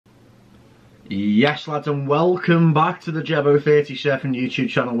Yes lads, and welcome back to the Jebo37 YouTube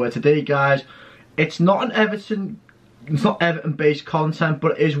channel, where today guys, it's not Everton based content,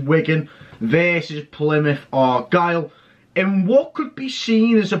 but it is Wigan versus Plymouth Argyle in what could be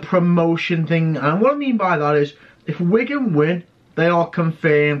seen as a promotion thing. And what I mean by that is, if Wigan win, they are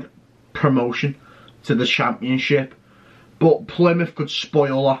confirmed promotion to the Championship, but Plymouth could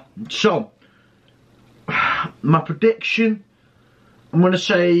spoil that. So my prediction, I'm going to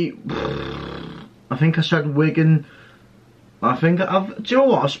say, I think I said Wigan. Do you know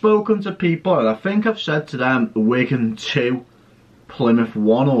what? I've spoken to people and I think I've said to them Wigan 2, Plymouth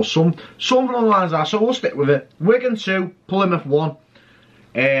 1 or something along the lines of that. So we'll stick with it. Wigan 2, Plymouth 1.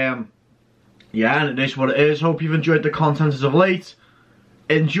 Yeah, and it is what it is. Hope you've enjoyed the content as of late.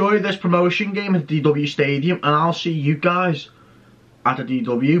 Enjoy this promotion game at the DW Stadium, and I'll see you guys at the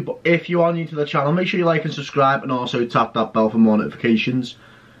DW. But if you are new to the channel, make sure you like and subscribe, and also tap that bell for more notifications.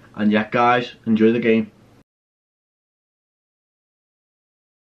 And yeah guys, enjoy the game.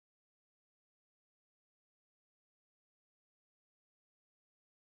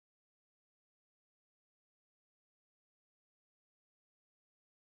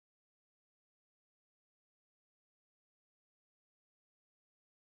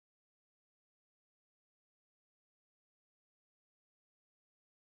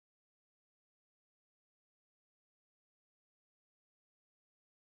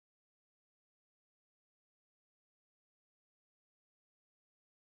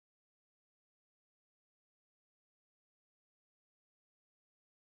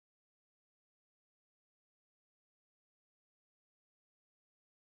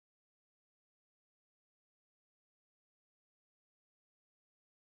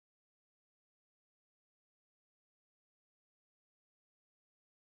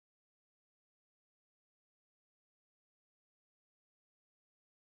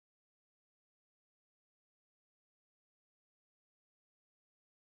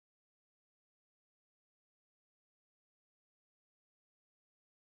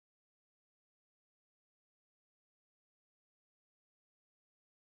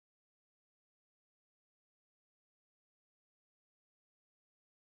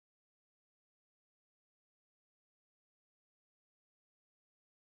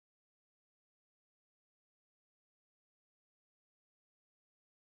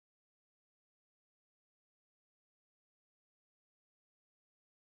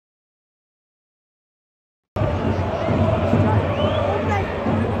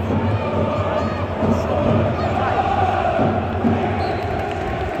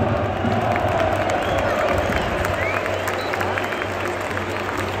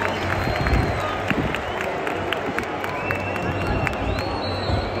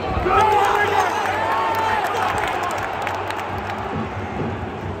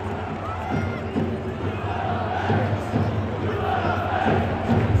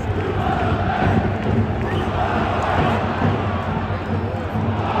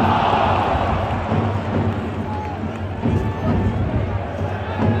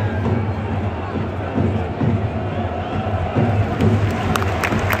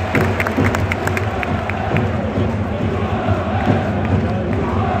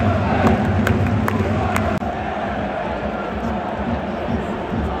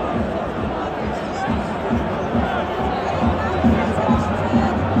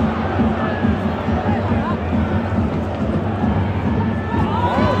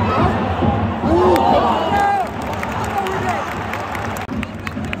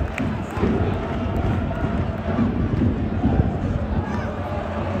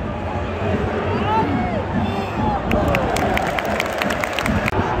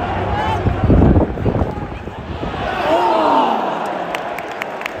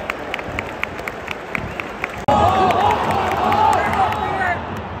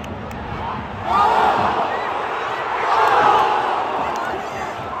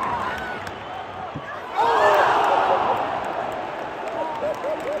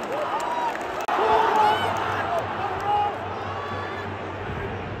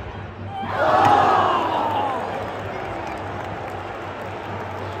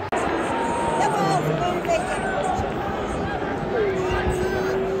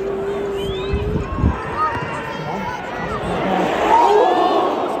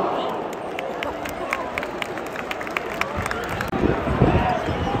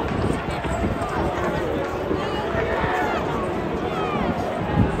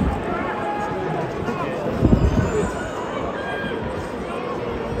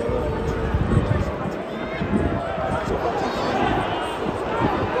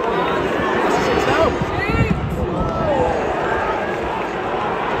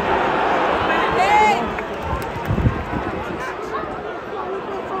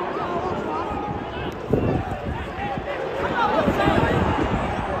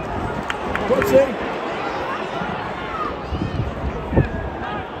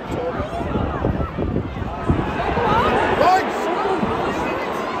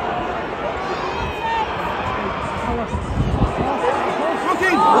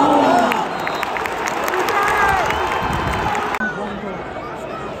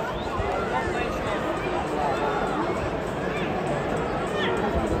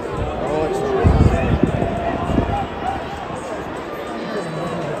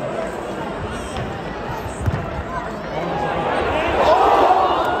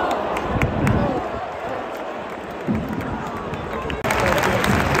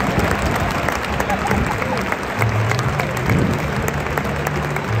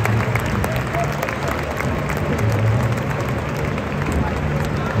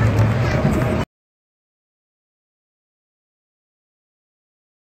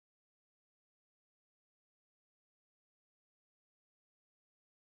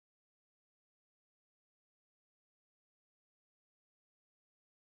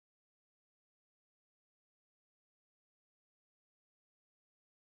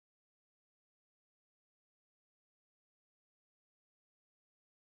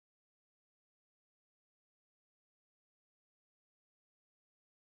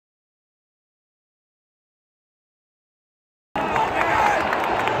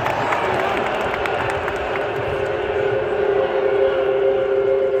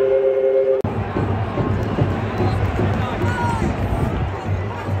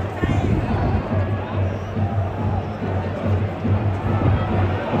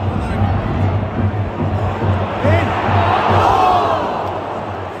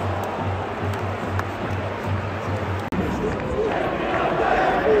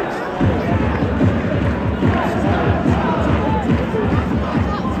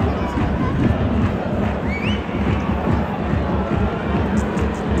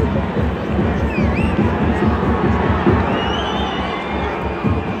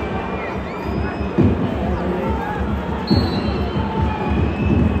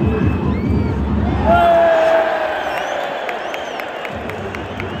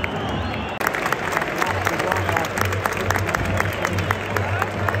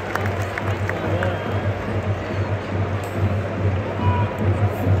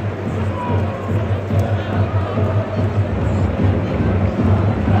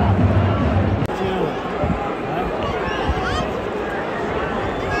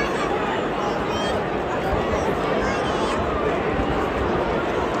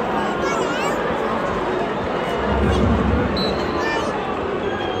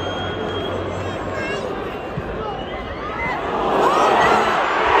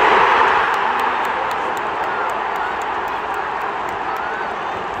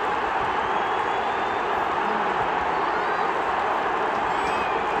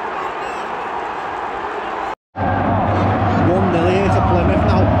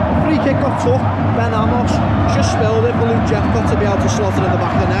 took Ben Amos, just spilled it, but Jaffa to be able to slot it in the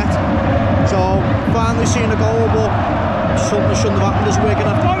back of the net. So finally seen a goal, but something shouldn't have happened as Wigan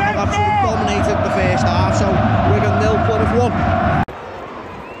have absolutely dominated the first half. So Wigan 0, Plymouth 1.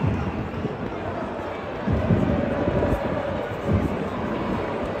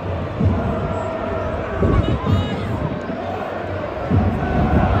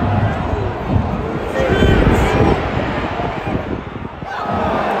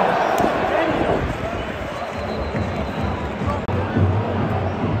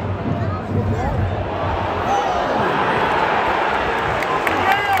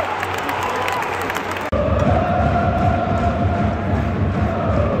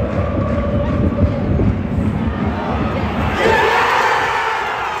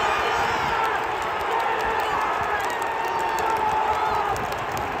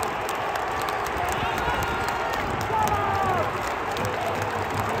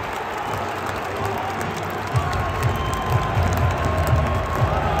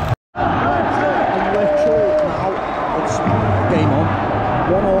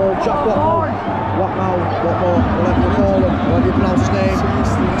 Whatever you pronounce his name.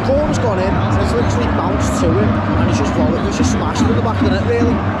 The corner's gone in, it's literally bounced to him, and he's just volleyed, he's just smashed it in the back of the net,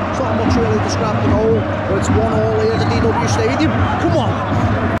 really. It's not much really to describe the goal, but it's 1-1 here at the DW Stadium. Come on!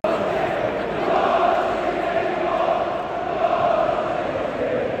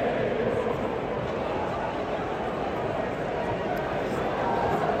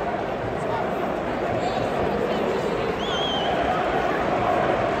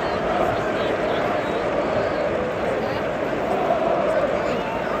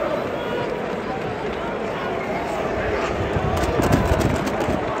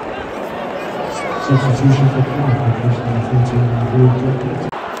 Substitution for Plymouth.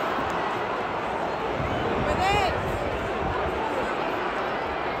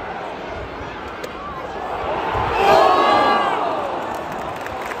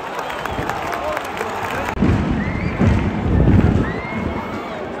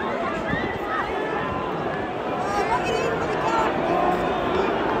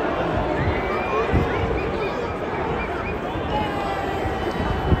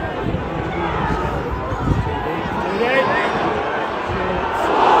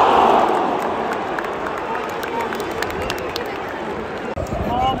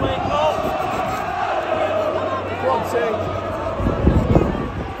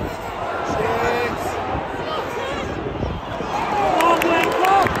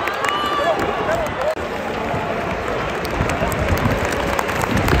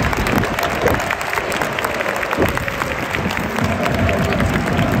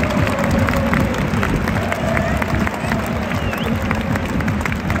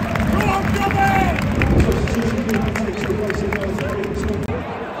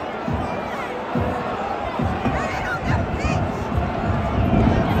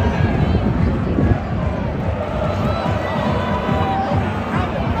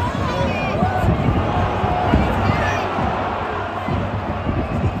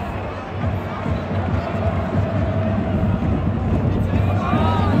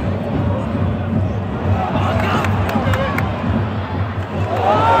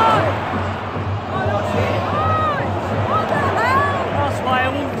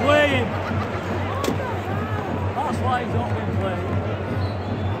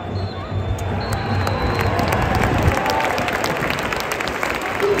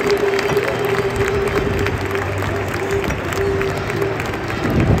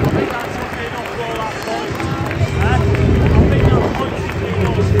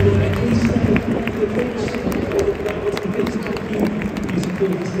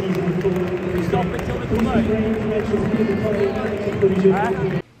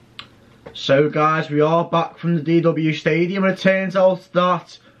 So guys, we are back from the DW Stadium, and it turns out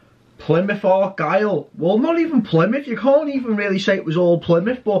that Plymouth Argyle, well, not even Plymouth, you can't even really say it was all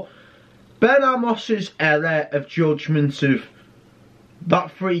Plymouth, but Ben Amos's error of judgment of that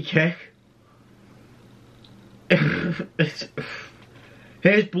free kick, his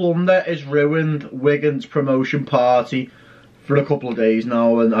blunder has ruined Wigan's promotion party for a couple of days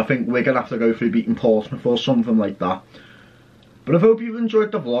now, and I think we're going to have to go through beating Portsmouth or something like that. But I hope you've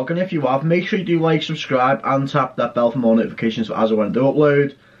enjoyed the vlog, and if you have, make sure you do like, subscribe, and tap that bell for more notifications as I when I do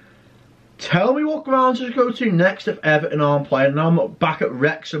upload. Tell me what grounds to go to next if Everton aren't playing. Now I'm back at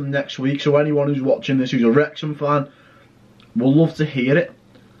Wrexham next week, so anyone who's watching this who's a Wrexham fan will love to hear it.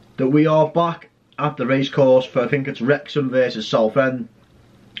 That we are back at the racecourse for, I think it's Wrexham versus Southend.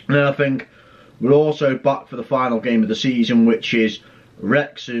 And then I think we're also back for the final game of the season, which is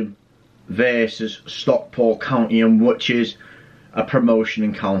Wrexham versus Stockport County, and which is a promotion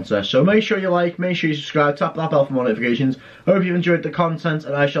encounter. So make sure you like, make sure you subscribe, tap that bell for more notifications. Hope you've enjoyed the content,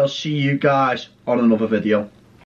 and I shall see you guys on another video.